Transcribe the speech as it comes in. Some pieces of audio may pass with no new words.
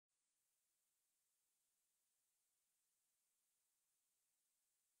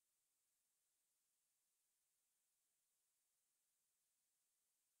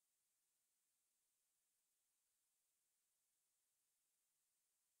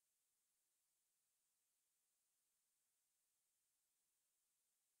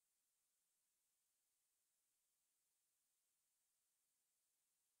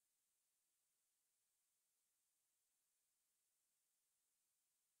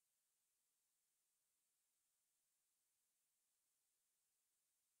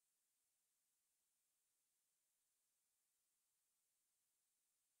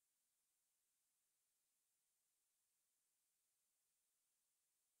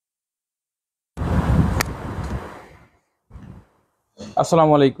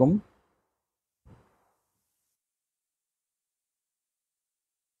আসসালামু আলাইকুম।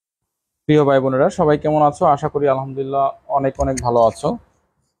 প্রিয় ভাই বোনেরা, সবাই কেমন আছো? আশা করি আলহামদুলিল্লাহ অনেক অনেক ভালো আছো।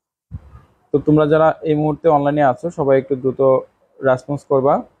 তো তোমরা যারা এই মুহূর্তে অনলাইনে আছো সবাই একটু দ্রুত রেসপন্স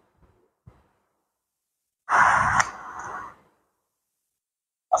করবা।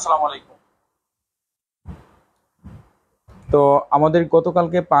 আসসালামু আলাইকুম। তো আমাদের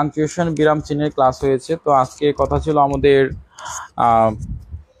গতকালকে পাংচুয়েশন বিরাম চিহ্নের ক্লাস হয়েছে, তো আজকে কথা ছিল আমাদের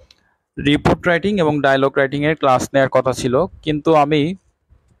রিপোর্ট রাইটিং এবং ডায়লগ রাইটিং এর ক্লাস নেওয়ার কথা ছিল, কিন্তু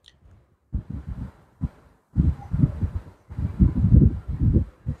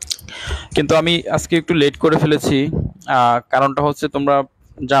আমি আজকে একটু লেট করে ফেলেছি। কারণটা হচ্ছে তোমরা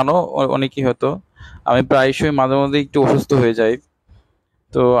জানো অনেকেই হয়তো আমি প্রায়শই মাঝে মাঝে একটু অসুস্থ হয়ে যাই।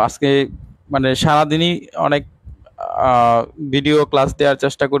 তো আজকে মানে সারাদিনই অনেক ভিডিও ক্লাস দেওয়ার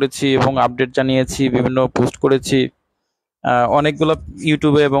চেষ্টা করেছি এবং আপডেট জানিয়েছি, বিভিন্ন পোস্ট করেছি, অনেকগুলো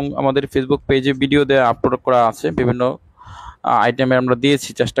ইউটিউবে এবং আমাদের ফেসবুক পেজে ভিডিও দেওয়া আপলোড করা আছে, বিভিন্ন আইটেমে আমরা দিয়েছি,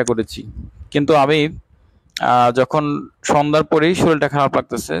 চেষ্টা করেছি। কিন্তু আমি যখন সন্ধ্যার পরেই শরীরটা খারাপ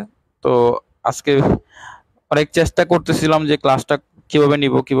লাগতেছে, তো আজকে অনেক চেষ্টা করতেছিলাম যে ক্লাসটা কিভাবে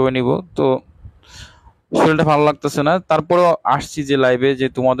নিব। তো শরীরটা ভালো লাগতেছে না, তারপরেও আসছি যে লাইভে, যে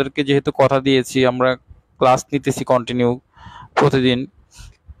তোমাদেরকে যেহেতু কথা দিয়েছি আমরা ক্লাস নিতেছি কন্টিনিউ প্রতিদিন।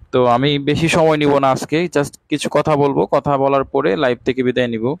 তো আমি বেশি সময় নিব না, আজকে জাস্ট কিছু কথা বলবো, কথা বলার পরে লাইভ থেকে বিদায়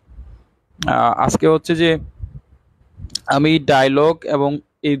নিব। আজকে হচ্ছে যে আমি ডায়লগ এবং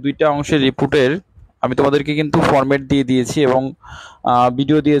এই দুইটা অংশের রিপোর্টের আমি তোমাদেরকে কিন্তু ফরম্যাট দিয়ে দিয়েছি এবং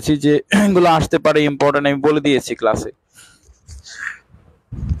ভিডিও দিয়েছি, যে এগুলো আসতে পারে ইম্পর্টেন্ট আমি বলে দিয়েছি ক্লাসে।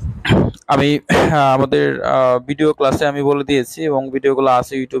 আমি আমাদের ভিডিও ক্লাসে আমি বলে দিয়েছি এবং ভিডিওগুলো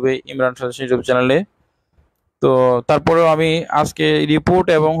আছে ইউটিউবে, ইমরান সাজেশন ইউটিউব চ্যানেলে। তো তারপরেও আমি আজকে রিপোর্ট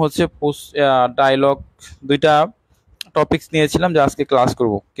এবং হচ্ছে ডায়লগ দুইটা টপিকস নিয়েছিলাম যে আজকে ক্লাস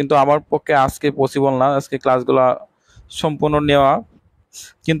করব, কিন্তু আমার পক্ষে আজকে পসিবল না আজকে ক্লাসগুলো সম্পূর্ণ নেওয়া।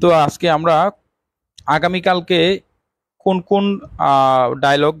 কিন্তু আজকে আমরা আগামীকালকে কোন কোন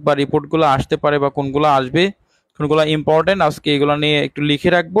ডায়লগ বা রিপোর্টগুলো আসতে পারে বা কোনগুলো আসবে, কোনগুলো ইম্পর্টেন্ট, আজকে এগুলো নিয়ে একটু লিখে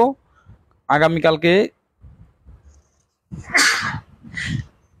রাখবো। আগামীকালকে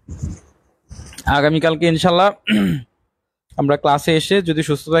আগামীকালকে ইনশাল্লাহ আমরা ক্লাসে এসে যদি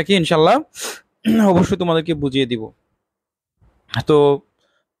সুস্থ থাকি ইনশাল্লাহ অবশ্যই তোমাদেরকে বুঝিয়ে দিব। তো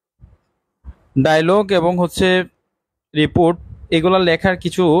ডায়লগ এবং হচ্ছে রিপোর্ট এগুলা লেখার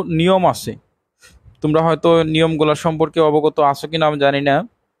কিছু নিয়ম আছে, তোমরা হয়তো নিয়মগুলো সম্পর্কে অবগত আছো কিনা আমি জানি না।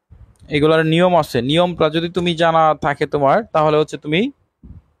 এগুলার নিয়ম আছে, নিয়মটা যদি তুমি জানা থাকে তোমার, তাহলে হচ্ছে তুমি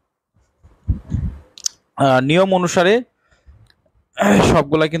নিয়ম অনুসারে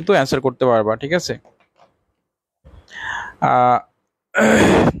সবগুলা কিন্তু অ্যান্সার করতে পারবা, ঠিক আছে? আহ,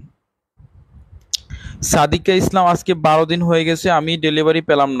 সাদিকা ইসলাম, আজকে 12 দিন হয়ে গেছে আমি ডেলিভারি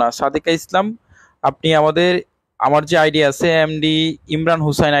পেলাম না। সাদিকা ইসলাম, আপনি আমার যে আইডি আছে এমডি ইমরান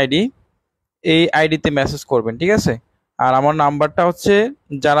হুসাইন আইডি, এই আইডিতে মেসেজ করবেন, ঠিক আছে? আর আমার নাম্বারটা হচ্ছে,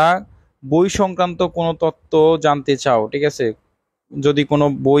 যারা বই সংক্রান্ত কোনো তথ্য জানতে চাও, ঠিক আছে, যদি কোনো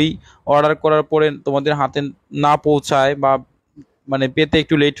বই অর্ডার করার পরে তোমাদের হাতে না পৌঁছায় বা মানে পেতে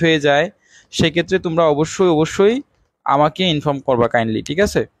একটু লেট হয়ে যায়, সেক্ষেত্রে তোমরা অবশ্যই অবশ্যই আমাকে ইনফর্ম করবা কাইন্ডলি, ঠিক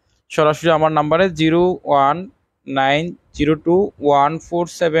আছে? সরাসরি আমার নাম্বারে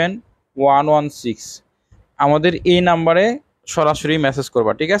 019221471116 আমাদের এই নাম্বারে সরাসরি মেসেজ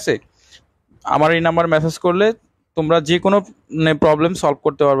করবা, ঠিক আছে? আমার এই নাম্বার মেসেজ করলে তোমরা যে কোনো প্রবলেম সলভ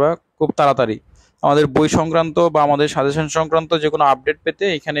করতে পারবা খুব তাড়াতাড়ি। আমাদের বই সংক্রান্ত বা আমাদের সাজেশন সংক্রান্ত যে কোনো আপডেট পেতে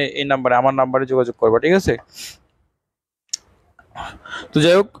এখানে এই নাম্বারে, আমার নাম্বারে যোগাযোগ করবা, ঠিক আছে? তো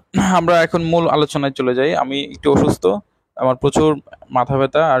যাই হোক, আমরা এখন মূল আলোচনায় চলে যাই। আমি একটু অসুস্থ, আমার প্রচুর মাথা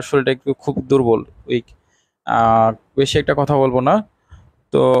ব্যথা আর শরীরটা একটু খুব দুর্বল, উইক। বেশি একটা কথা বলবো না।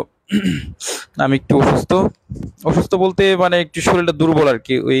 তো আমি একটু অসুস্থ, অসুস্থ বলতে মানে একটু শরীরটা দুর্বল আর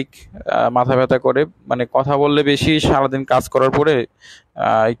কি, উইক। মাথা ব্যথা করে, মানে কথা বললে বেশি, সারাদিন কাজ করার পরে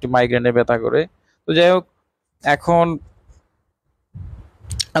একটু মাইগ্রেনে ব্যথা করে। তো যাই হোক, এখন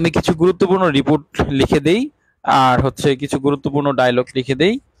আমি কিছু গুরুত্বপূর্ণ রিপোর্ট লিখে দেই আর হচ্ছে কিছু গুরুত্বপূর্ণ ডায়লগ লিখে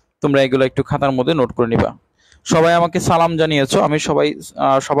দেই, তোমরা এগুলো একটু খাতার মধ্যে নোট করে নিবা। সবাই আমাকে সালাম জানিয়েছো, আমি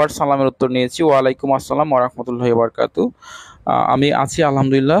সবার সালামের উত্তর নিয়েছি। ওয়ালাইকুম আসসালাম ওয়া রাহমাতুল্লাহি ওয়া বারাকাতুহু। আমি আছি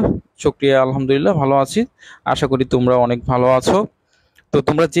আলহামদুলিল্লাহ, শুকরিয়া, আলহামদুলিল্লাহ ভালো আছি। আশা করি তোমরা অনেক ভালো আছো। তো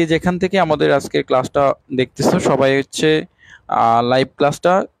তোমরা যে যেখান থেকে আমাদের আজকের ক্লাসটা দেখতেছো, সবাই হচ্ছে লাইভ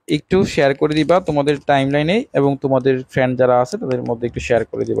ক্লাসটা একটু শেয়ার করে দিবা তোমাদের টাইমলাইনে এবং তোমাদের ফ্রেন্ড যারা আছে তাদের মধ্যে একটু শেয়ার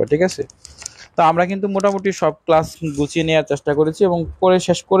করে দিবা, ঠিক আছে? তো আমরা কিন্তু মোটামুটি সব ক্লাস গুছিয়ে নেওয়ার চেষ্টা করেছি এবং করে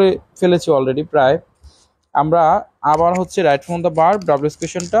শেষ করে ফেলেছি অলরেডি প্রায়। আমরা আবার হচ্ছে right from the verb double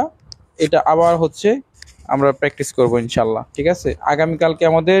কোয়েশনটা, এটা আবার হচ্ছে আমরা প্র্যাকটিস করব ইনশাল্লাহ। ঠিক আছে, আগামীকালকে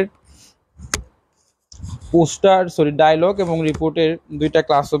আমাদের ডায়লগ এবং রিপোর্টের দুইটা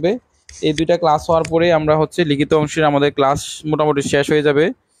ক্লাস হবে। এই দুইটা ক্লাস হওয়ার পরে আমরা হচ্ছে লিখিত অংশের আমাদের ক্লাস মোটামুটি শেষ হয়ে যাবে।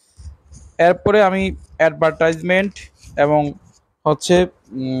 এরপরে আমি অ্যাডভার্টাইজমেন্ট এবং হচ্ছে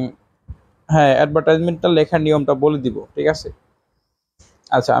হ্যাঁ, অ্যাডভার্টাইজমেন্টটা লেখার নিয়মটা বলে দিব। ঠিক আছে,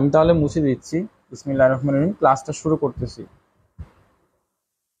 আচ্ছা আমি তাহলে মুছে দিচ্ছি। বিসমিল্লাহির রহমানির রহিম, ক্লাসটা শুরু করতেছি।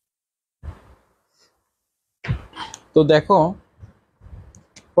 তো দেখো,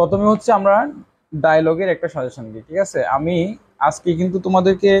 প্রথমে হচ্ছে আমরা ডায়লগের একটা সাজেশন দিই। ঠিক আছে, আমি আজকে কিন্তু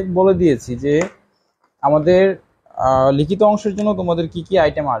তোমাদেরকে বলে দিয়েছি যে আমাদের লিখিত অংশের জন্য তোমাদের কি কি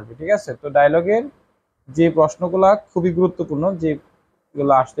আইটেম আসবে। ঠিক আছে, তো ডায়লগের যে প্রশ্নগুলা খুবই গুরুত্বপূর্ণ,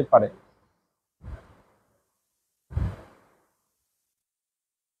 যেগুলো আসতে পারে।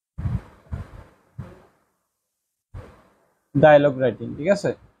 ডায়লগ রাইটিং, ঠিক আছে,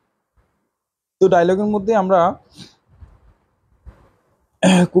 তো ডায়লগের মধ্যে আমরা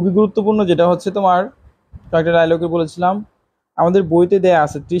খুবই গুরুত্বপূর্ণ যেটা হচ্ছে তোমার কয়েকটা ডায়লগে বলেছিলাম আমাদের বইতে দেয়া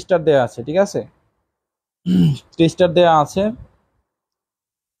আছে, 30 স্টার দেয়া আছে। ঠিক আছে, 30 স্টার দেয়া আছে।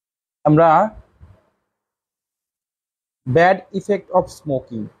 আমরা ব্যাড ইফেক্ট অফ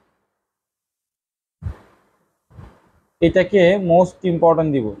স্মোকিং এটাকে মোস্ট ইম্পর্টেন্ট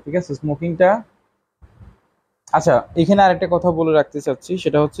দিব। ঠিক আছে, স্মোকিংটা। আচ্ছা, এখানে আরেকটা কথা বলে রাখতে চাচ্ছি,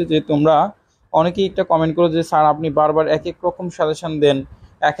 সেটা হচ্ছে যে তোমরা অনেকেই একটা কমেন্ট করো যে স্যার আপনি বারবার এক এক রকম সাজেশন দেন,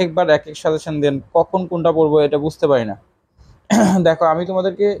 এক একবার এক এক সাজেশন দেন, কখন কোনটা পড়বো এটা বুঝতে পারি না। দেখো, আমি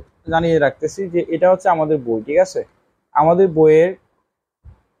তোমাদেরকে জানিয়ে রাখতেছি যে এটা হচ্ছে আমাদের বই। ঠিক আছে, আমাদের বইয়ের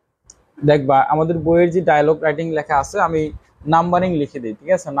দেখবা আমাদের বইয়ের যে ডায়লগ রাইটিং লেখা আছে, আমি নাম্বারিং লিখে দিই। ঠিক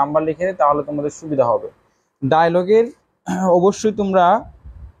আছে, নাম্বার লিখে দিই, তাহলে তোমাদের সুবিধা হবে। ডায়লগের অবশ্যই তোমরা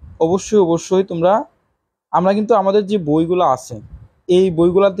অবশ্যই তোমরা আমরা কিন্তু আমাদের যে বইগুলো আছে এই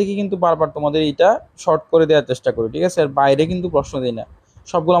বইগুলোর থেকে কিন্তু বারবার তোমাদের এটা শর্ট করে দেওয়ার চেষ্টা করি। ঠিক আছে, আর বাইরে কিন্তু প্রশ্ন দিই না,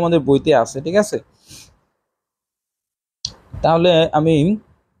 সবগুলো আমাদের বইতে আছে। ঠিক আছে, তাহলে আমি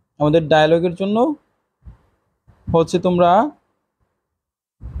আমাদের ডায়লগের জন্য হচ্ছে তোমরা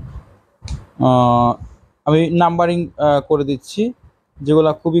আমি নাম্বারিং করে দিচ্ছি, যেগুলো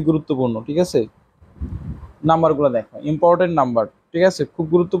খুবই গুরুত্বপূর্ণ। ঠিক আছে, নাম্বারগুলো দেখো, ইম্পর্টেন্ট নাম্বার। ঠিক আছে, খুব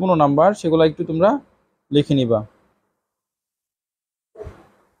গুরুত্বপূর্ণ নাম্বার, সেগুলো একটু তোমরা লিখে নিবা।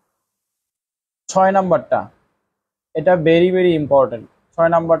 6 নাম্বারটা, এটা ভেরি ভেরি ইম্পর্টেন্ট। 6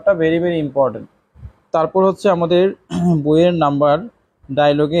 নাম্বারটা ভেরি ভেরি ইম্পর্টেন্ট। তারপর হচ্ছে আমাদের বইয়ের নাম্বার,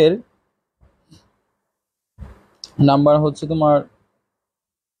 ডায়লগের নাম্বার হচ্ছে তোমার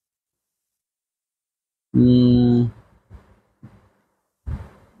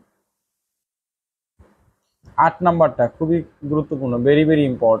 8 নাম্বারটা খুবই গুরুত্বপূর্ণ, ভেরি ভেরি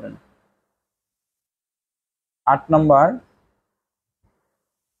ইম্পর্টেন্ট। 8 নাম্বার।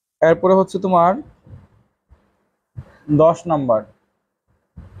 এরপরে হচ্ছে তোমার 10 নাম্বার,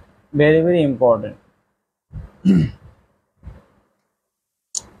 ভেরি ভেরি ইম্পর্টেন্ট।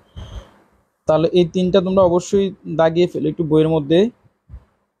 তাহলে এই তিনটা তোমরা অবশ্যই দাগিয়ে ফেলো একটু বইয়ের মধ্যে।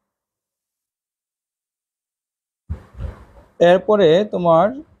 এরপরে তোমার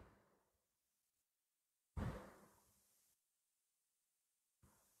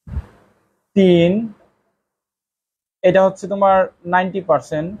 3, এটা হচ্ছে তোমার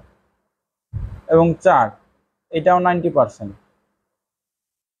 90%, এবং 4 এটাও 90%।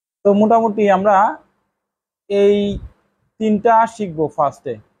 তো মোটামুটি আমরা এই তিনটা শিখবো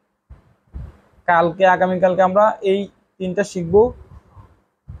ফার্স্টে, আগামীকালকে আমরা এই তিনটা শিখবো।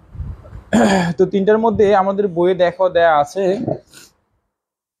 তো তিনটার মধ্যে আমাদের বইয়ে দেয়া আছে,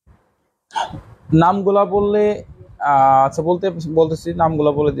 নামগুলা বললে আচ্ছা বলতেছি,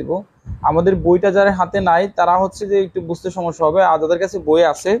 নামগুলা বলে দিব। আমাদের বইটা যারা হাতে নাই তারা হচ্ছে যে একটু বুঝতে সমস্যা হবে, আর যাদের কাছে বই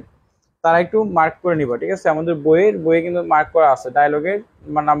আছে তারা একটু মার্ক করে নিবা। ঠিক আছে, আমাদের বইয়ে কিন্তু মার্ক করা আছে, ডায়লগের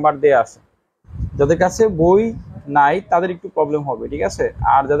নাম্বার দেয়া আছে। যাদের কাছে বই নাই তাদের একটু প্রবলেম হবে। ঠিক আছে,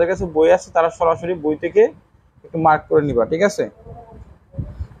 আর যাদের কাছে বই আছে তারা সরাসরি বই থেকে একটু মার্ক করে নিবা। ঠিক আছে,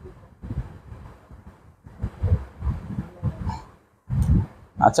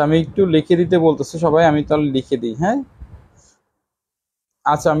 আচ্ছা আমি একটু লিখে দিতে বলতেছি সবাই, আমি তাহলে লিখে দিই। হ্যাঁ,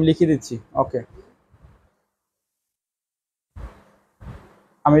 আচ্ছা আমি লিখে দিচ্ছি। ওকে,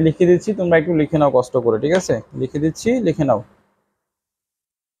 আমি লিখে দিচ্ছি, তোমরা একটু লিখে নাও কষ্ট করে। ঠিক আছে, লিখে দিচ্ছি, লিখে নাও।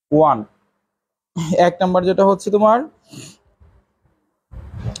 1, 1 নাম্বার যেটা হচ্ছে তোমার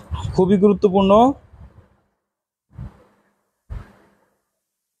খুবই গুরুত্বপূর্ণ,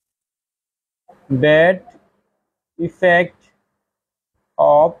 bad effect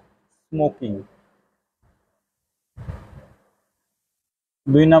of smoking.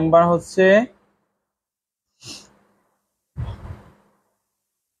 2 number হচ্ছে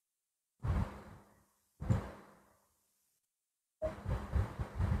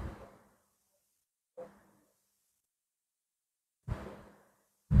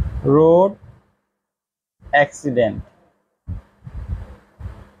রোড অ্যাক্সিডেন্ট।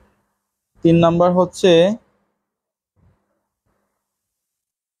 3 নাম্বার হচ্ছে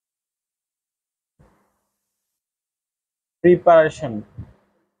preparation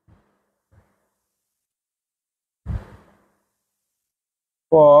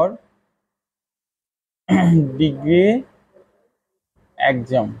for degree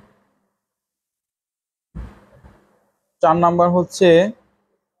exam. 4 number হচ্ছে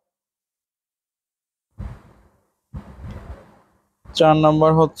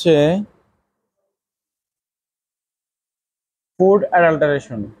food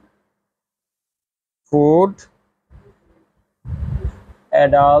adulteration. Food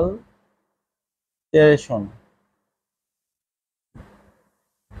adulteration.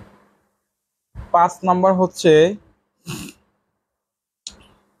 5 number হচ্ছে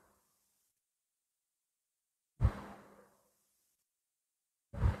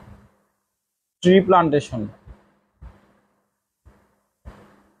ট্রি প্লান্টেশন।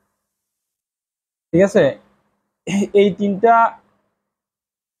 ঠিক আছে, এই তিনটা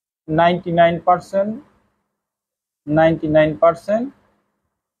 99%, 99%,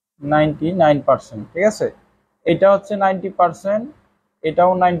 99%। ঠিক আছে, এটা হচ্ছে 90%,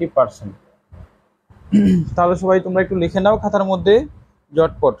 এটাও 90%। তাহলে সবাই তোমরা একটু লিখে নাও খাতার মধ্যে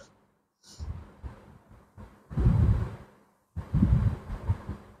জটপট।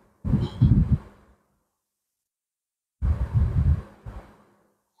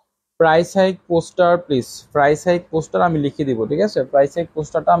 Price hike poster please. Price hike poster আমি লিখে দিব। ঠিক আছে, প্রাইস হাইক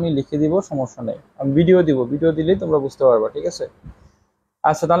পোস্টারটা আমি লিখে দিব, সমস্যা নেই। আমি ভিডিও দিব, ভিডিও দিলেই তোমরা বুঝতে পারবা। ঠিক আছে,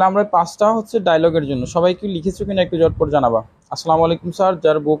 আচ্ছা তাহলে আমরা 5টা হচ্ছে ডায়লগের জন্য সবাই কি লিখেছো কিনা একটু জটপট জানাবা। আসসালামু আলাইকুম স্যার,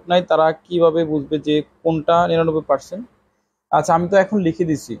 যার বুক নাই তারা কিভাবে বুঝবে যে কোনটা 99%? আচ্ছা আমি তো এখন লিখে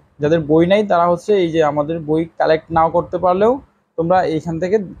দিছি, যাদের বই নাই তারা হচ্ছে এই যে আমাদের বই কালেক্ট নাও করতে পারলেও তোমরা এইখান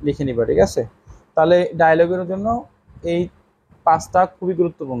থেকে লিখে নিবা। ঠিক আছে, তাহলে ডায়লগের জন্য এই 5টা খুবই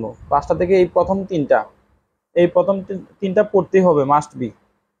গুরুত্বপূর্ণ। 5টা থেকে এই প্রথম তিনটা, এই প্রথম তিনটা পড়তেই হবে, মাস্ট বি।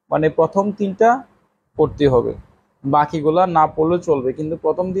 মানে প্রথম তিনটা পড়তে হবে, বাকিগুলা না পড়লেও চলবে, কিন্তু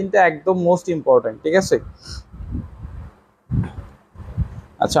প্রথম তিনটা একদম মোস্ট ইম্পর্টেন্ট। ঠিক আছে,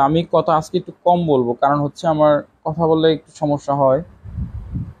 আচ্ছা আমি কথা আজকে একটু কম বলবো, কারণ হচ্ছে আমার কথা বললে একটু সমস্যা হয়।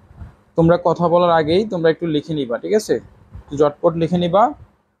 তোমরা কথা বলার আগেই তোমরা একটু লিখে নিবা। ঠিক আছে, একটু জটপট লিখে নিবা।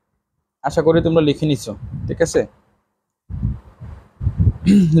 আশা করি তোমরা লিখে নিছো। ঠিক আছে,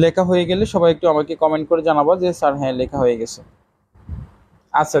 লেখা হয়ে গেলে সবাই একটু আমাকে কমেন্ট করে জানাবো যে স্যার হ্যাঁ লেখা হয়ে গেছে।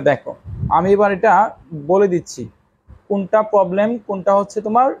 আচ্ছা দেখো, আমি এবার এটা বলে দিচ্ছি কোনটা প্রবলেম, কোনটা হচ্ছে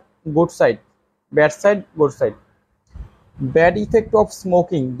তোমার good side, bad side, good side. Bad effect of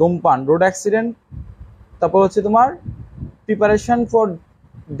smoking, ধূমপান, রোড অ্যাক্সিডেন্ট, তারপর হচ্ছে তোমার প্রিপারেশন ফর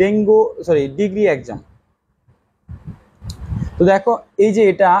ডিগ্রি এক্সাম। তো দেখো এই যে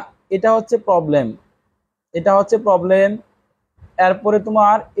এটা, এটা হচ্ছে প্রবলেম, এটা হচ্ছে প্রবলেম, এরপরে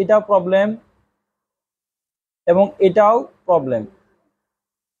তোমার এটাও প্রবলেম এবং এটাও প্রবলেম।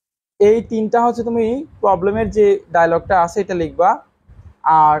 এই তিনটা হচ্ছে তুমি প্রবলেমের যে ডায়লগটা আছে এটা লিখবা।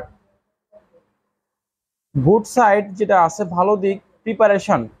 আর গুড সাইড যেটা আছে ভালো দিক,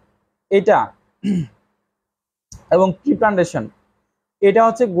 প্রিপারেশন এটা, এবং প্রিপারেশন এটা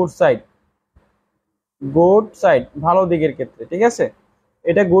হচ্ছে গুড সাইড, গুড সাইড ভালো দিকের ক্ষেত্রে। ঠিক আছে,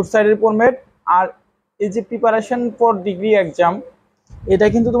 এটা গুড সাইডের ফরম্যাট। আর এই যে প্রিপারেশন ফর ডিগ্রি এক্সাম, এটা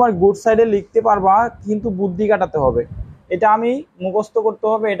কিন্তু তোমার গুড সাইডে লিখতে পারবা, কিন্তু বুদ্ধি কাটাতে হবে। এটা আমি মুখস্থ করতে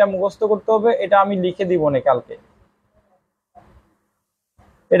হবে, এটা মুখস্থ করতে হবে, এটা আমি লিখে দিব না কালকে,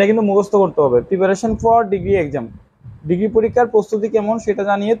 এটা কিন্তু মুখস্থ করতে হবে। Preparation for degree exam, degree পরীক্ষার প্রস্তুতি কেমন সেটা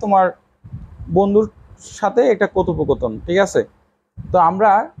জানিয়ে তোমার বন্ধুর সাথে একটা কথোপকথন। ঠিক আছে, তো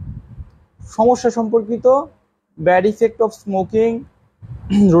আমরা সমস্যা সম্পর্কিত, bad effect of smoking,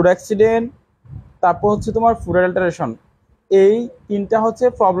 road accident, তারপর হচ্ছে তোমার ফুড অ্যাডাল্টারেশন, এই তিনটা হচ্ছে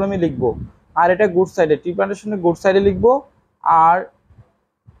প্রবলেমে লিখবো। আর এটা গুড সাইডে, প্রিপারেশনের গুড সাইডে লিখবো। আর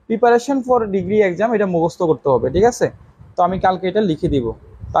প্রিপারেশন ফর ডিগ্রি এক্সাম এটা মুখস্থ করতে হবে। ঠিক আছে, তো আমি কালকে এটা লিখে দিব।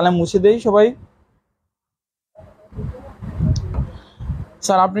 তাহলে মুছে দেই সবাই।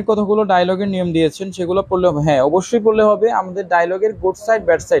 স্যার আপনি কতগুলো ডায়লগের নিয়ম দিয়েছেন সেগুলো পড়লে হবে? হ্যাঁ অবশ্যই পড়লে হবে, আমাদের ডায়লগের গুড সাইড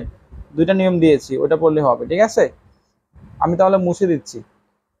ব্যাড সাইড দুইটা নিয়ম দিয়েছি, ওটা পড়লে হবে। ঠিক আছে, আমি তাহলে মুছে দিচ্ছি।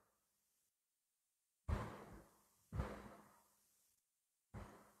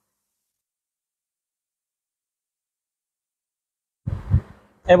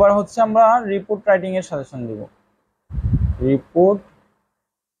 এবার হচ্ছে আমরা রিপোর্ট রাইটিং এর সাজেশন দিব। রিপোর্ট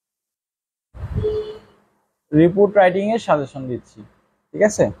রিপোর্ট রাইটিং এর সাজেশন দিচ্ছি। ঠিক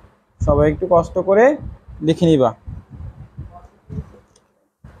আছে, সবাই একটু কষ্ট করে লিখে নিবা,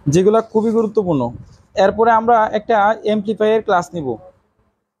 যেগুলা খুবই গুরুত্বপূর্ণ। এরপরে আমরা একটা এমপ্লিফায়ার ক্লাস নিব।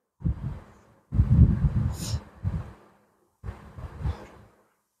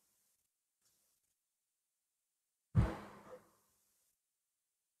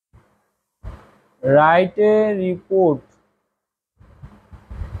 write a report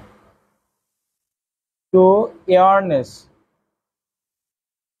to awareness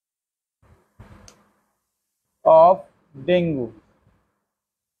of dengue.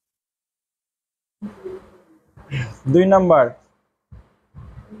 2 number,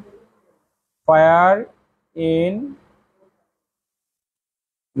 fire in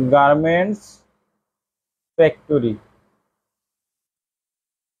garments factory.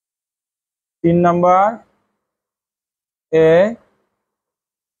 3 number, a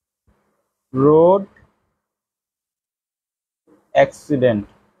road accident.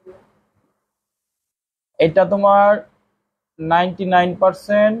 এটা তোমার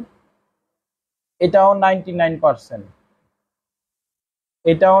 99%, এটাও 99%,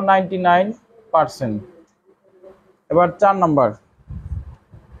 এটাও 99%। এবার 4 number,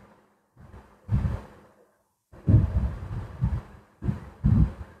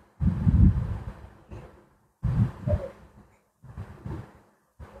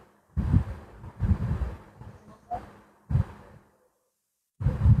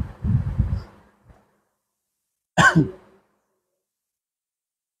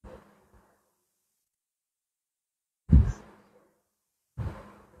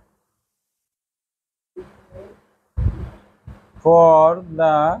 for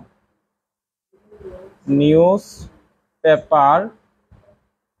the newspaper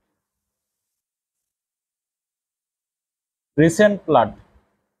recent flood.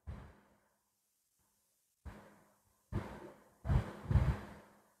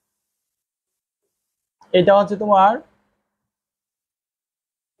 এটা হচ্ছে তোমার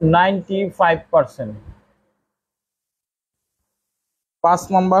 95%। 5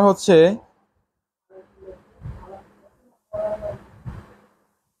 নাম্বার হচ্ছে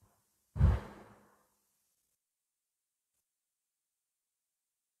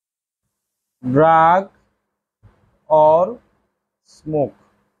ড্রাগ অর স্মোক,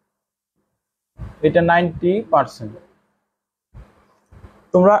 এটা 90%।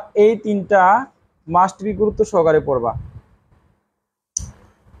 তোমরা এই 3টা মাস্ট বি গুরুত্ব সহকারে পড়বা।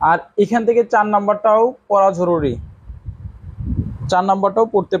 আর এখান থেকে 4 নাম্বারটাও পড়া জরুরি, 4 নাম্বারটাও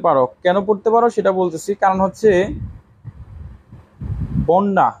পড়তে পারো। কেন পড়তে পারো সেটা বলতেছি, কারণ হচ্ছে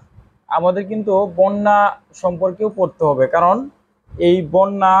বন্যা, আমাদের কিন্তু বন্যা সম্পর্কেও পড়তে হবে, কারণ এই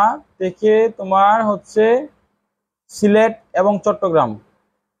বন্যা থেকে তোমার হচ্ছে সিলেট এবং চট্টগ্রাম,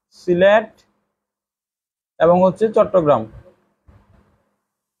 সিলেট এবং হচ্ছে চট্টগ্রাম,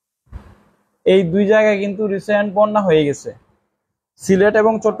 এই 2 জায়গায় কিন্তু রিসেন্ট বন্যা হয়ে গেছে। সিলেট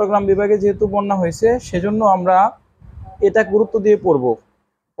এবং চট্টগ্রাম বিভাগে যেহেতু বন্যা হয়েছে, সেজন্য আমরা এটা গুরুত্ব দিয়ে পড়ব।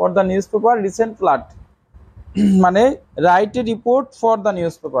 For the news paper recent flood, মানে write a report for the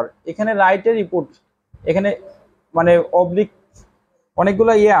news paper. এখানে রাইট এ রিপোর্ট, এখানে মানে অবলিক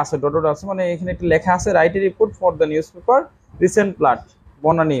অনেকগুলো আছে, ডট আছে, মানে এখানে একটা লেখা আছে write a report for the news paper recent flood,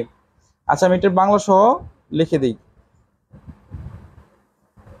 বন্যা নিয়ে। আচ্ছা, আমি এটা বাংলা সহ লিখে দিই।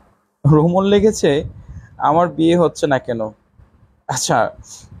 রোমন লিখেছে আমার বিয়ে হচ্ছে না কেন। আচ্ছা,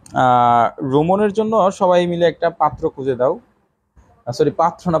 রোমনের জন্য সবাই মিলে একটা পাত্র খুঁজে দাও, সরি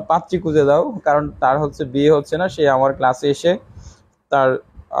পাত্র না, পাত্রী খুঁজে দাও, কারণ তার হচ্ছে বিয়ে হচ্ছে না। সে আমার ক্লাসে এসে তার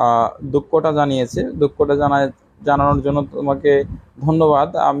দুঃখটা জানিয়েছে। দুঃখটা জানানোর জন্য তোমাকে ধন্যবাদ।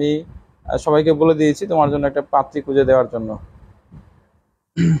 আমি সবাইকে বলে দিয়েছি তোমার জন্য একটা পাত্রী খুঁজে দেওয়ার জন্য।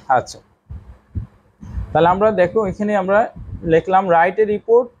 আচ্ছা, তাহলে আমরা দেখো, এখানে আমরা লিখলাম write a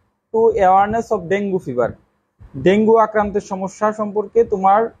report to awareness of dengue fever. Dengue আক্রান্তের সমস্যা সম্পর্কে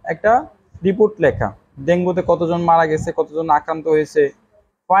তোমার একটা রিপোর্ট লেখা। ডেঙ্গুতে কতজন মারা গেছে, কতজন আক্রান্ত হয়েছে।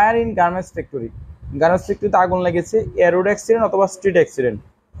 Fire in garments factory, garments ফ্যাক্টরিতে আগুন লেগেছে। এ রোড অ্যাক্সিডেন্ট অথবা street accident.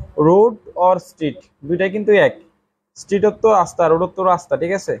 Road or street দুইটাই কিন্তু এক, স্ট্রিটত তো রাস্তা, রোডত তো রাস্তা,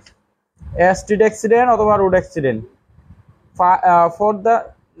 ঠিক আছে। স্ট্রিট অ্যাক্সিডেন্ট অথবা road accident. For the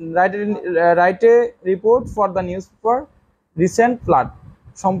write a report for the news paper recent flood,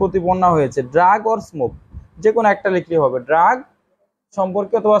 সম্প্রতি বন্যা হয়েছে। ড্রাগ অর স্মোক, যে কোনো একটা লিখলেই হবে, ড্রাগ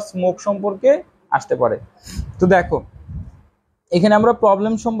সম্পর্কে অথবা স্মোক সম্পর্কে আসতে পারে। তো দেখো, এখানে আমরা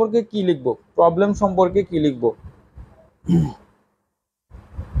প্রবলেম সম্পর্কে কি লিখব, প্রবলেম সম্পর্কে কি লিখব।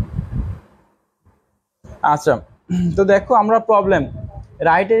 আচ্ছা, তো দেখো আমরা problem,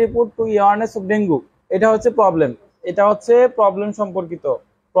 write a report to awareness of dengue, এটা হচ্ছে প্রবলেম, এটা হচ্ছে প্রবলেম সম্পর্কিত,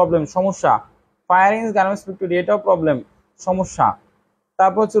 প্রবলেম সমস্যা। ফায়ার ইন গার্মেন্টস ফ্যাক্টরি, এটাও প্রবলেম সমস্যা।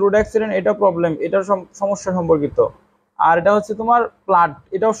 তারপর হচ্ছে রোড অ্যাক্সিডেন্ট, এটাও প্রবলেম, এটাও সমস্যা সম্পর্কিত। আর এটা হচ্ছে তোমার ফ্লাড,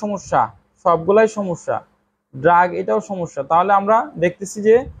 এটাও সমস্যা, সবগুলাই সমস্যা। ড্রাগ, এটাও সমস্যা। তাহলে আমরা দেখতেছি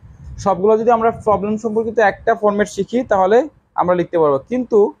যে সবগুলো যদি আমরা প্রবলেম সম্পর্কিত একটা ফরম্যাট শিখি তাহলে আমরা লিখতে পারবো।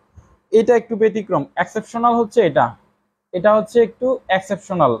 কিন্তু এটা একটু ব্যতিক্রম, এক্সেপশনাল হচ্ছে এটা, এটা হচ্ছে একটু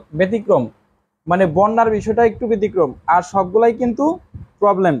এক্সেপশনাল, ব্যতিক্রম। মানে বন্যার বিষয়টা একটু ব্যতিক্রম, আর সবগুলাই কিন্তু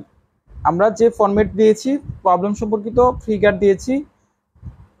প্রবলেম। আমরা যে ফরম্যাট দিয়েছি প্রবলেম সম্পর্কিত ফিগার দিয়েছি।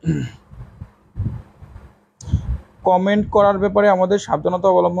 কমেন্ট করার ব্যাপারে আমাদের সাবধানতা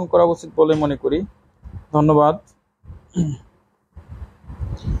অবলম্বন করা উচিত বলে মনে করি। ধন্যবাদ।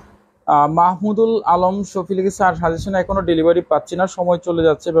 মাহমুদুল আলম শফি লিখেছে, আর সাজেশন এখনো ডেলিভারি পাচ্ছি না, সময় চলে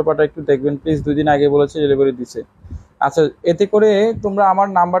যাচ্ছে, ব্যাপারটা একটু দেখবেন প্লিজ। 2 দিন আগে বলেছে ডেলিভারি দিছে। আচ্ছা, এতে করে তোমরা আমার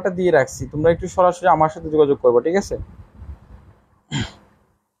নাম্বারটা দিয়ে রাখছি, তোমরা একটু সরাসরি আমার সাথে যোগাযোগ করবে, ঠিক আছে?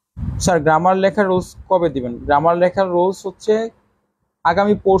 স্যার গ্রামার লেখার রুলস কবে দিবেন? গ্রামার লেখার রুলস হচ্ছে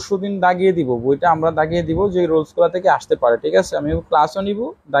আগামী পরশুদিন দাগিয়ে দিব, বইটা আমরা দাগিয়ে দিব যে রুলসগুলো থেকে আসতে পারে, ঠিক আছে? আমি ক্লাসও নিব,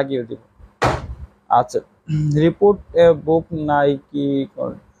 দাগিয়ে দিব। আচ্ছা, রিপোর্ট বুক নাই কি?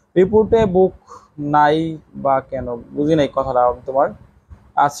 রিপোর্টে বুক নাই বা কেন বুঝি নাই কথাটা তোমার।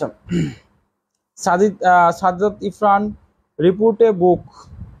 আচ্ছা, সাজ্জাদ ইরফান, রিপোর্টে বুক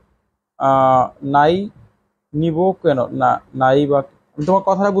নাই, নিব কেন না, নাই বা আমি তোমার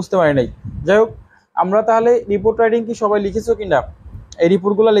কথাটা বুঝতে পারি নাই। যাই হোক, আমরা তাহলে রিপোর্ট রাইটিং কি সবাই লিখেছো কিনা, এই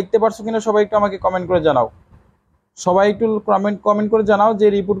রিপোর্টগুলো লিখতে পারছো কিনা সবাই একটু আমাকে কমেন্ট করে জানাও। সবাই একটু কমেন্ট করে জানাও যে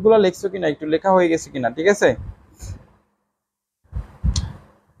রিপোর্টগুলো লিখছো কিনা, একটু লেখা হয়ে গেছে কিনা, ঠিক আছে?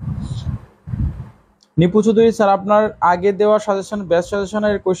 নিপু চৌধুরী, স্যার আপনার আগে দেওয়া সাজেশন বেস্ট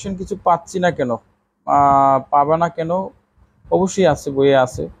সাজেশনের কোয়েশ্চেন কিছু পাচ্ছি না কেন? পাবা না কেন? অবশ্যই আছে, বইয়ে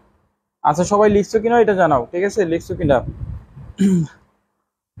আছে। আচ্ছা, সবাই লিখছো কিনা এটা জানাও, ঠিক আছে? লিখছো কিনা?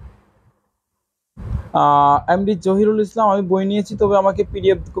 এমডি জহিরুল ইসলাম, আমি বই নিয়েছি, তবে আমাকে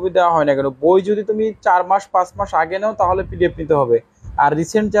পিডিএফ কপি দেওয়া হয় না কেন? বই যদি তুমি 4 মাস 5 মাস আগে নাও তাহলে পিডিএফ নিতে হবে, আর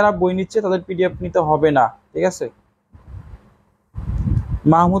রিসেন্ট যারা বই নিচ্ছে তাদের পিডিএফ নিতে হবে না, ঠিক আছে?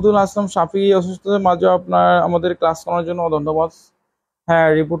 মাহমুদুল আসলাম শাফি, অসুস্থতার মাঝে আপনার আমাদের ক্লাস করার জন্য ধন্যবাদ। হ্যাঁ,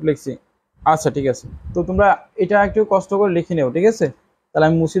 রিপোর্ট লিখছি। আচ্ছা, ঠিক আছে। তো তোমরা এটা একটু কষ্ট করে লিখে নেও, ঠিক আছে? তাহলে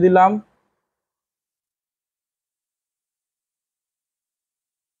আমি মুছে দিলাম।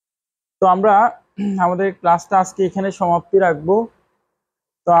 তো আমরা আমাদের ক্লাসটা আজকে এখানে সমাপ্তি রাখবো।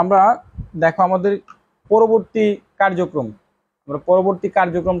 তো আমরা দেখো আমাদের পরবর্তী কার্যক্রম, আমরা পরবর্তী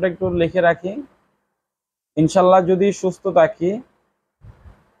কার্যক্রমটা একটু লিখে রাখি। ইনশাল্লাহ যদি সুস্থ থাকি,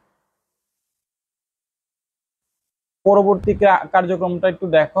 পরবর্তী কার্যক্রমটা একটু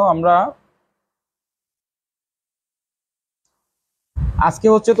দেখো। আমরা আজকে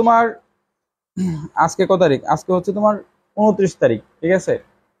হচ্ছে তোমার, আজকে কত তারিখ? আজকে হচ্ছে তোমার 29 তারিখ, ঠিক আছে?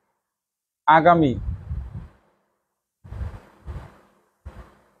 আগামী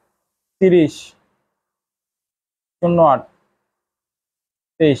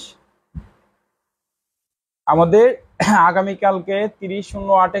 30/08/23 আমাদের আগামীকালকে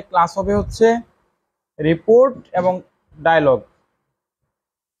 30/08 ক্লাস হবে হচ্ছে রিপোর্ট এবং ডায়লগ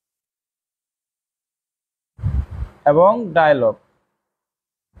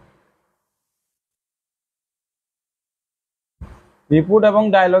রিপোর্ট এবং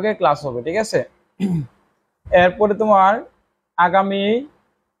ডায়লগের ক্লাস হবে, ঠিক আছে? এরপরে তোমার আগামী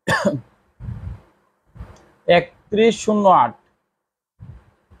 31/08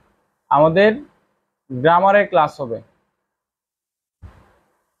 আমাদের গ্রামারের ক্লাস হবে।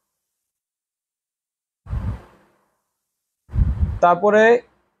 তারপরে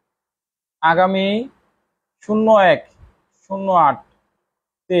আগামী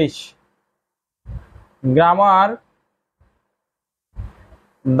 01/08/23 গ্রামার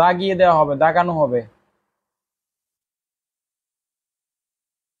দাগিয়ে দেওয়া হবে, দাগানো হবে।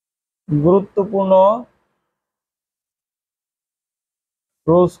 গুরুত্বপূর্ণ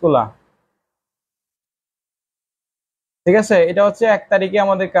রুলসগুলা, ঠিক আছে? এটা হচ্ছে 1 তারিখে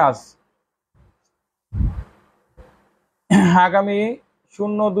আমাদের কাজ। আগামী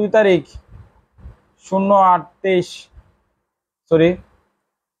 02 তারিখ 08/23 সরি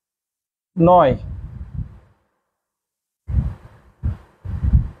 9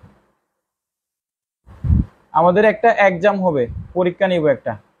 আমাদের একটা এক্সাম হবে, পরীক্ষা নিব,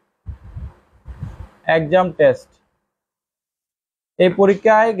 একটা এক্সাম টেস্ট। এই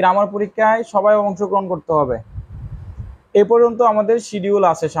পরীক্ষায়, গ্রামার পরীক্ষায় সবাই অংশগ্রহণ করতে হবে। এ পর্যন্ত আমাদের শিডিউল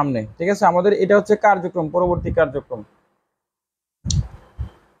আছে সামনে, ঠিক আছে? আমাদের এটা হচ্ছে কার্যক্রম, পরবর্তী কার্যক্রম।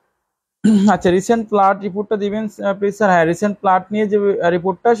 আচ্ছা, রিসেন্ট প্লট রিপোর্টটা দিবেন প্লিজ স্যার। হ্যাঁ, রিসেন্ট প্লট নিয়ে যে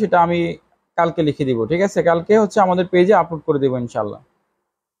রিপোর্টটা সেটা আমি কালকে লিখে দিব, ঠিক আছে? কালকে হচ্ছে আমাদের পেজে আপলোড করে দেবো ইনশাল্লাহ।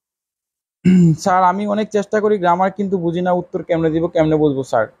 স্যার আমি অনেক চেষ্টা করি, গ্রামার কিন্তু বুঝি না, উত্তর কেমনে দিব, কেমনে বুঝবো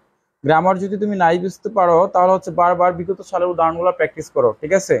স্যার? গ্রামার যদি তুমি নাই বুঝতে পারো তাহলে হচ্ছে বারবার বিগত সালের উদাহরণগুলো প্র্যাকটিস করো,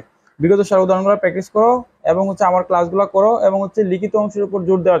 ঠিক আছে? বিগত সালের উদাহরণগুলো প্র্যাকটিস করো এবং হচ্ছে আমার ক্লাসগুলো করো এবং হচ্ছে লিখিত অংশের উপর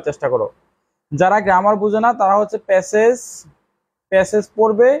জোর দেওয়ার চেষ্টা করো। যারা গ্রামার বোঝে না তারা হচ্ছে প্যাসেজ প্যাসেজ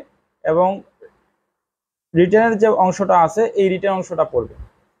পড়বে এবং রিটেনের যে অংশটা আছে এই রিটেন অংশটা পড়বে।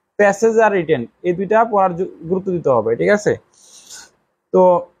 প্যাসেজ আর রিটেন এই দুইটা পড়ার গুরুত্ব দিতে হবে, ঠিক আছে। তো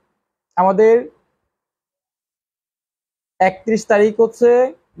আমাদের 31 তারিখ হচ্ছে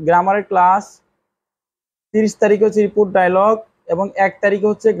গ্রামারের ক্লাস, 30 তারিখ হচ্ছে রিপোর্ট ডায়লগ, এবং 1 তারিখে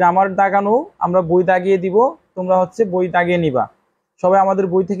হচ্ছে গ্রামার দাগানো, আমরা বই দাগিয়ে দিব, তোমরা হচ্ছে বই দাগিয়ে নিবা, সবাই আমাদের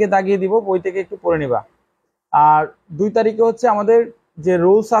বই থেকে দাগিয়ে দিব, বই থেকে একটু পড়ে নিবা। আর 2 তারিখে হচ্ছে আমাদের যে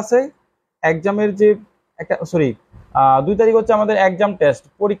রুলস আছে এক্সামের যে একটা, সরি 2 তারিখ হচ্ছে আমাদের এক্সাম টেস্ট,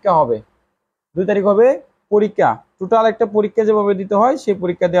 পরীক্ষা হবে। 2 তারিখ হবে পরীক্ষা, টোটাল একটা পরীক্ষা যেভাবে দিতে হয় সেই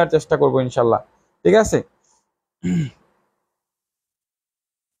পরীক্ষা দেওয়ার চেষ্টা করবো ইনশাল্লাহ, ঠিক আছে।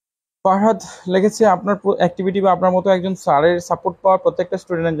 ফারহাদ লিখেছে, আপনার অ্যাক্টিভিটি বা আপনার মতো একজন স্যারের সাপোর্ট পাওয়া প্রত্যেকটা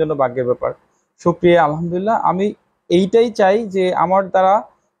স্টুডেন্টের জন্য ভাগ্যের ব্যাপার। শুকরিয়া, আলহামদুলিল্লাহ। আমি এইটাই চাই যে আমার দ্বারা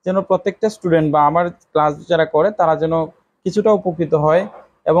যেন প্রত্যেকটা স্টুডেন্ট বা আমার ক্লাস যারা করে তারা যেন কিছুটা উপকৃত হয়,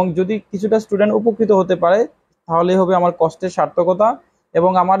 এবং যদি কিছুটা স্টুডেন্ট উপকৃত হতে পারে তাহলে হবে আমার কষ্টের সার্থকতা,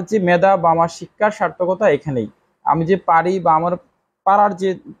 এবং আমার যে মেধা বা আমার শিক্ষার সার্থকতা এখানেই। আমি যে পারি বা আমার পারার যে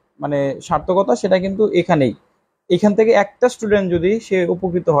মানে সার্থকতা সেটা কিন্তু এখানেই। এখান থেকে একটা স্টুডেন্ট যদি সে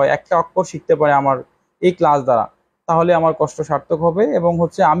উপকৃত হয়, একটা অক্ষর শিখতে পারে আমার এই ক্লাস দ্বারা, তাহলে আমার কষ্ট সার্থক হবে, এবং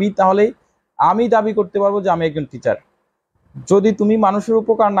হচ্ছে আমি তাহলে আমি দাবি করতে পারবো যে আমি একজন টিচার। যদি তুমি মানুষের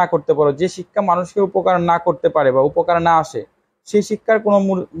উপকার না করতে পারো, যে শিক্ষা মানুষকে উপকার না করতে পারে বা উপকার না আসে, সেই শিক্ষার কোনো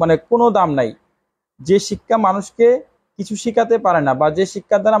মানে কোনো দাম নাই। যে শিক্ষা মানুষকে কিছু শিখাতে পারে না বা যে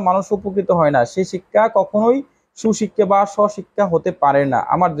শিক্ষার দ্বারা মানুষ উপকৃত হয় না, সেই শিক্ষা কখনোই সুশিক্ষা বা স্বশিক্ষা হতে পারে না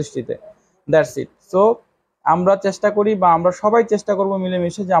আমার দৃষ্টিতে। That's it. সো আমরা চেষ্টা করি বা আমরা সবাই চেষ্টা করব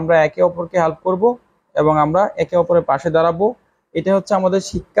মিলেমিশে যে আমরা একে অপরকে হেল্প করব এবং আমরা একে অপরের পাশে দাঁড়াবো। এটা হচ্ছে আমাদের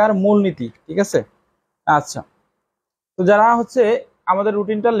শিক্ষার মূলনীতি, ঠিক আছে। আচ্ছা, তো যারা হচ্ছে আমাদের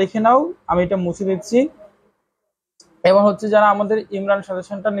রুটিনটা লিখে নাও, আমি এটা মুছে দিচ্ছি। এবং হচ্ছে যারা আমাদের ইমরান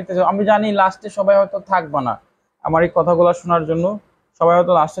সাজেশনটা নিতে চাও, আমি জানি লাস্টে সবাই হয়তো থাকবে না আমার এই কথাগুলো শোনার জন্য, সবাই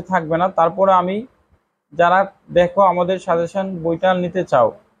হয়তো লাস্টে থাকবে না, তারপরে আমি যারা দেখো আমাদের সাজেশন বইটা নিতে চাও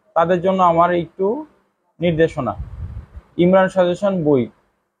তাদের জন্য আমার একটু নির্দেশনা। ইমরান সাজেশন বই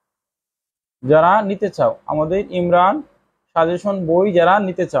যারা নিতে চাও, আমাদের ইমরান সাজেশন বই যারা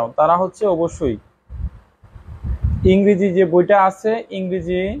নিতে চাও তারা হচ্ছে অবশ্যই ইংরেজি যে বইটা আছে,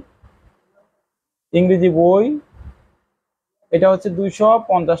 ইংরেজি বই, এটা হচ্ছে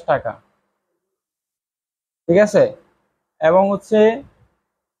 250 টাকা, ঠিক আছে। এবং হচ্ছে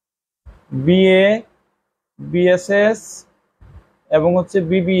বিএ, বিএসএস এবং হচ্ছে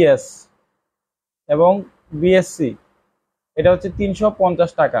বিবিএস এবং বিএসসি, এটা হচ্ছে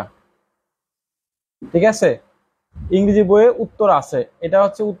 350 টাকা, ঠিক আছে। ইংরেজি বইয়ে উত্তর আছে, এটা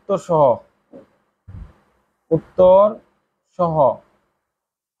হচ্ছে উত্তর সহ,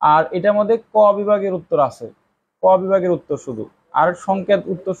 আর এটার মধ্যে ক বিভাগের উত্তর আছে, ক বিভাগের উত্তর শুধু, আর সংকেত,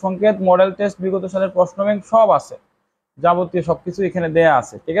 উত্তর সংকেত, মডেল টেস্ট, বিগত সালের প্রশ্ন ব্যাংক সব আছে, যাবতীয় সবকিছু এখানে দেয়া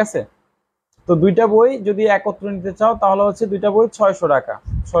আছে, ঠিক আছে। তো দুইটা বই যদি একত্র নিতে চাও তাহলে হচ্ছে দুইটা বই 600 টাকা,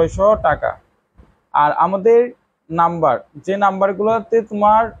 600 টাকা। আর আমাদের নাম্বার, যে নাম্বারগুলোতে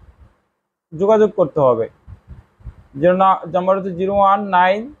তোমার যোগাযোগ করতে হবে, যে নাম্বার হচ্ছে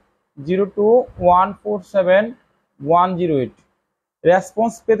 01902147108।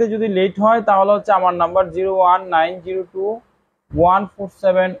 রেসপন্স পেতে যদি লেট হয় তাহলে হচ্ছে আমার নাম্বার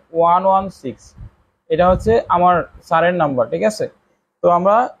 01902147116, এটা হচ্ছে আমার স্যারের নাম্বার, ঠিক আছে। তো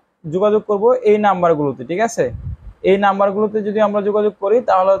আমরা যোগাযোগ করব এই নাম্বারগুলোতে, ঠিক আছে। এই নাম্বারগুলোতে যদি আমরা যোগাযোগ করি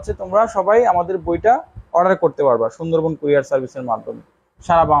তাহলে হচ্ছে তোমরা সবাই আমাদের বইটা অর্ডার করতে পারবা সুন্দরবন কুরিয়ার সার্ভিসের মাধ্যমে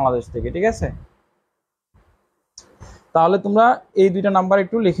সারা বাংলাদেশ থেকে, ঠিক আছে। তাহলে তোমরা এই দুইটা নাম্বার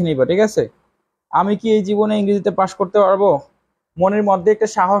একটু লিখে নিবা, ঠিক আছে। আমি কি এই জীবনে ইংরেজিতে পাশ করতে পারবো? মনের মধ্যে একটা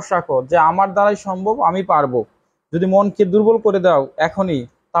সাহস রাখো যে আমার দ্বারাই সম্ভব, আমি পারবো। যদি মনকে দুর্বল করে দাও এখনই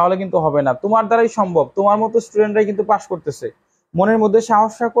তাহলে কিন্তু হবে না, তোমার দ্বারাই সম্ভব, তোমার মতো স্টুডেন্টরাই কিন্তু পাশ করতেছে। মনের মধ্যে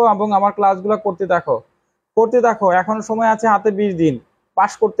সাহস রাখো এবং আমার ক্লাসগুলো করতে থাকো। এখন সময় আছে হাতে 20 দিন,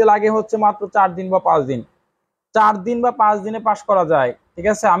 পাশ করতে লাগে হচ্ছে মাত্র 4 দিন বা 5 দিন, 4 দিন বা 5 দিনে পাশ করা যায়, ঠিক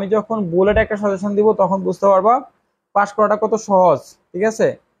আছে। আমি যখন বুলেট একটা সাজেশন দিব তখন বুঝতে পারবা পাশ করাটা কত সহজ, ঠিক আছে।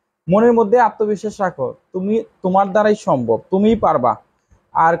 মনের মধ্যে আত্মবিশ্বাস রাখো, তুমি তোমার দ্বারাই সম্ভব, তুমিই পারবা।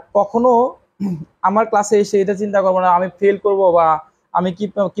 আর কখনো আমার ক্লাসে এসে এটা চিন্তা করবো না আমি ফেল করব বা আমি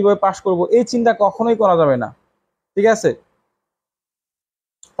কিভাবে পাশ করব, এই চিন্তা কখনোই করা যাবে না, ঠিক আছে।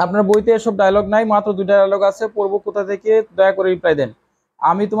 আপনার বইতে এসব ডায়লগ নাই, মাত্র 2টা ডায়লগ আছে, পড়বো কোথা থেকে, দয়া করে রিপ্লাই দেন।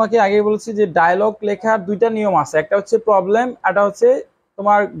 আমি তোমাকে আগে বলছি যে ডায়লগ লেখার 2টা নিয়ম আছে, একটা হচ্ছে প্রবলেম, একটা হচ্ছে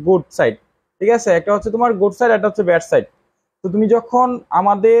তোমার গুড সাইড, ঠিক আছে। একটা হচ্ছে তোমার গুড সাইড, একটা হচ্ছে ব্যাড সাইড। তো তুমি যখন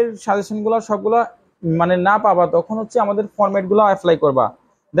আমাদের সাজেশনগুলো সবগুলা মানে না পাবা তখন হচ্ছে আমাদের ফরম্যাটগুলো অ্যাপ্লাই করবা,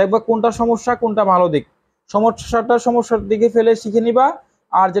 দেখবা কোনটা সমস্যা কোনটা ভালো দিক, সমস্যার দিকে ফেলে শিখে নিবা,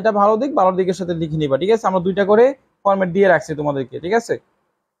 আর যেটা ভালো দিক ভালো দিকের সাথে লিখে নিবা, ঠিক আছে। আমরা 2টা করে ফরম্যাট দিয়ে রাখছি তোমাদেরকে, ঠিক আছে।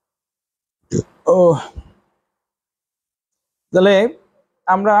 ও, তাহলে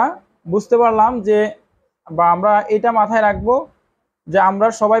আমরা বুঝতে পারলাম যে, বা আমরা এটা মাথায় রাখবো যে আমরা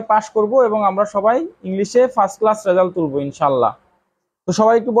সবাই পাস করব এবং আমরা সবাই ইংলিশে ফার্স্ট ক্লাস রেজাল্ট তুলবো ইনশাল্লাহ। তো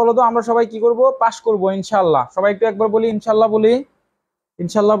সবাই একটু বলো তো, আমরা সবাই কি করব? পাস করব ইনশাল্লাহ। সবাই একটু একবার বলি ইনশাল্লাহ বলি,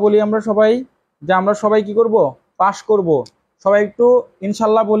 ইনশাল্লাহ বলি আমরা সবাই, যে আমরা সবাই কি করব? পাস করব। সবাই একটু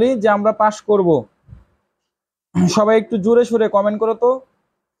ইনশাল্লাহ বলি যে আমরা পাস করব। সবাই একটু জোরে সোরে কমেন্ট করো তো।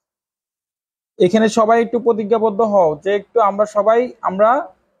 এখানে সবাই একটু প্রতিজ্ঞাবদ্ধ হও যে একটু আমরা সবাই আমরা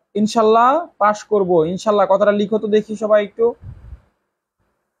ইনশাল্লাহ পাস করব। ইনশাল্লাহ কথাটা লিখো তো দেখি, সবাই একটু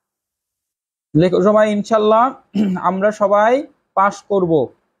লেখো সবাই ইনশাল্লাহ আমরা সবাই পাস করব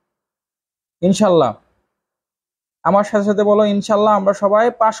ইনশাল্লাহ। আমার সাথে সাথে বলো ইনশাল্লাহ আমরা সবাই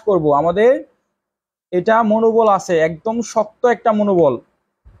পাস করব। আমাদের এটা মনোবল আছে, একদম শক্ত একটা মনোবল,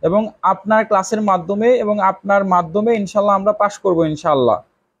 এবং আপনার ক্লাসের মাধ্যমে এবং আপনার মাধ্যমে ইনশাল্লাহ আমরা পাস করব ইনশাল্লাহ,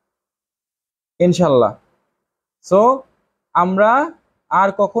 ইনশাল্লাহ। সো আমরা আর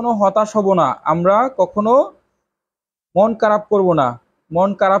কখনো হতাশ হব না, আমরা কখনো মন খারাপ করব না, মন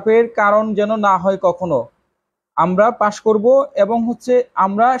খারাপের কারণ যেন না হয় কখনো। আমরা পাস করব এবং হচ্ছে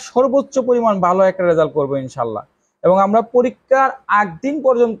আমরা সর্বোচ্চ পরিমাণ ভালো একটা রেজাল্ট করব ইনশাল্লাহ। এবং আমরা পরীক্ষার আগ দিন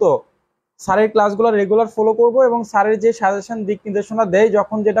পর্যন্ত স্যারের ক্লাসগুলো রেগুলার ফলো করব এবং স্যারের যে সাজেশন দিক নির্দেশনা দেয়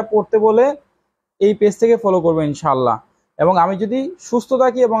যখন যেটা পড়তে বলে এই পেজ থেকে ফলো করবো ইনশাল্লাহ। এবং আমি যদি সুস্থ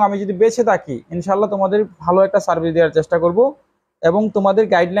থাকি এবং আমি যদি বেঁচে থাকি ইনশাল্লাহ তোমাদের ভালো একটা সার্ভিস দেওয়ার চেষ্টা করব এবং তোমাদের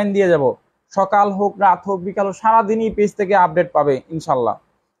গাইডলাইন দিয়ে যাব। সকাল হোক, রাত হোক, বিকাল হোক, সারাদিনই পেজ থেকে আপডেট পাবে ইনশাল্লাহ।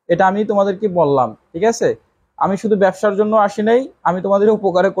 এটা আমি তোমাদেরকে বললাম, ঠিক আছে? আমি শুধু ব্যবসার জন্য আসি নাই, আমি তোমাদের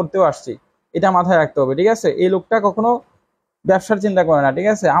উপকারে করতেও আসছি, এটা মাথায় রাখতে হবে, ঠিক আছে? এই লোকটা কখনো ব্যবসার চিন্তা করে না, ঠিক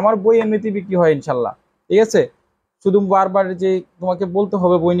আছে? আমার বই এমনিতেই বিক্রি হয় ইনশাল্লাহ, ঠিক আছে? শুধু বারবার যে তোমাকে বলতে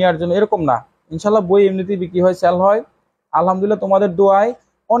হবে বই নেওয়ার জন্য এরকম না, ইনশাল্লাহ বই এমনিতেই বিক্রি হয়, সেল হয়। আলহামদুলিল্লাহ তোমাদের দোয়ায়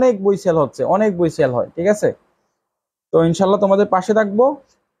অনেক বই সেল হচ্ছে, অনেক বই সেল হয়, ঠিক আছে? তো ইনশাল্লাহ তোমাদের পাশে থাকবো,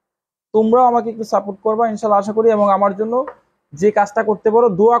 তোমরাও আমাকে একটু সাপোর্ট করবা ইনশাল্লাহ আশা করি। এবং আমার জন্য যে কাজটা করতে পারো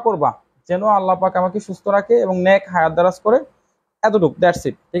দোয়া করবা যেন আল্লাহ পাক আমাকে সুস্থ রাখে এবং নেক হায়াত দারাজ করে। এতটুকু, দ্যাটস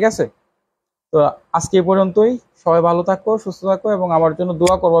ইট, ঠিক আছে? তো আজকে এই পর্যন্তই। সবাই ভালো থাকো, সুস্থ থাকো এবং আমার জন্য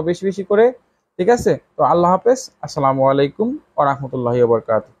দোয়া করবা বেশি বেশি করে, ঠিক আছে? তো আল্লাহ হাফেজ, আসসালামু আলাইকুম ওয়া রাহমাতুল্লাহি ওয়া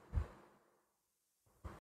বারাকাতুহু।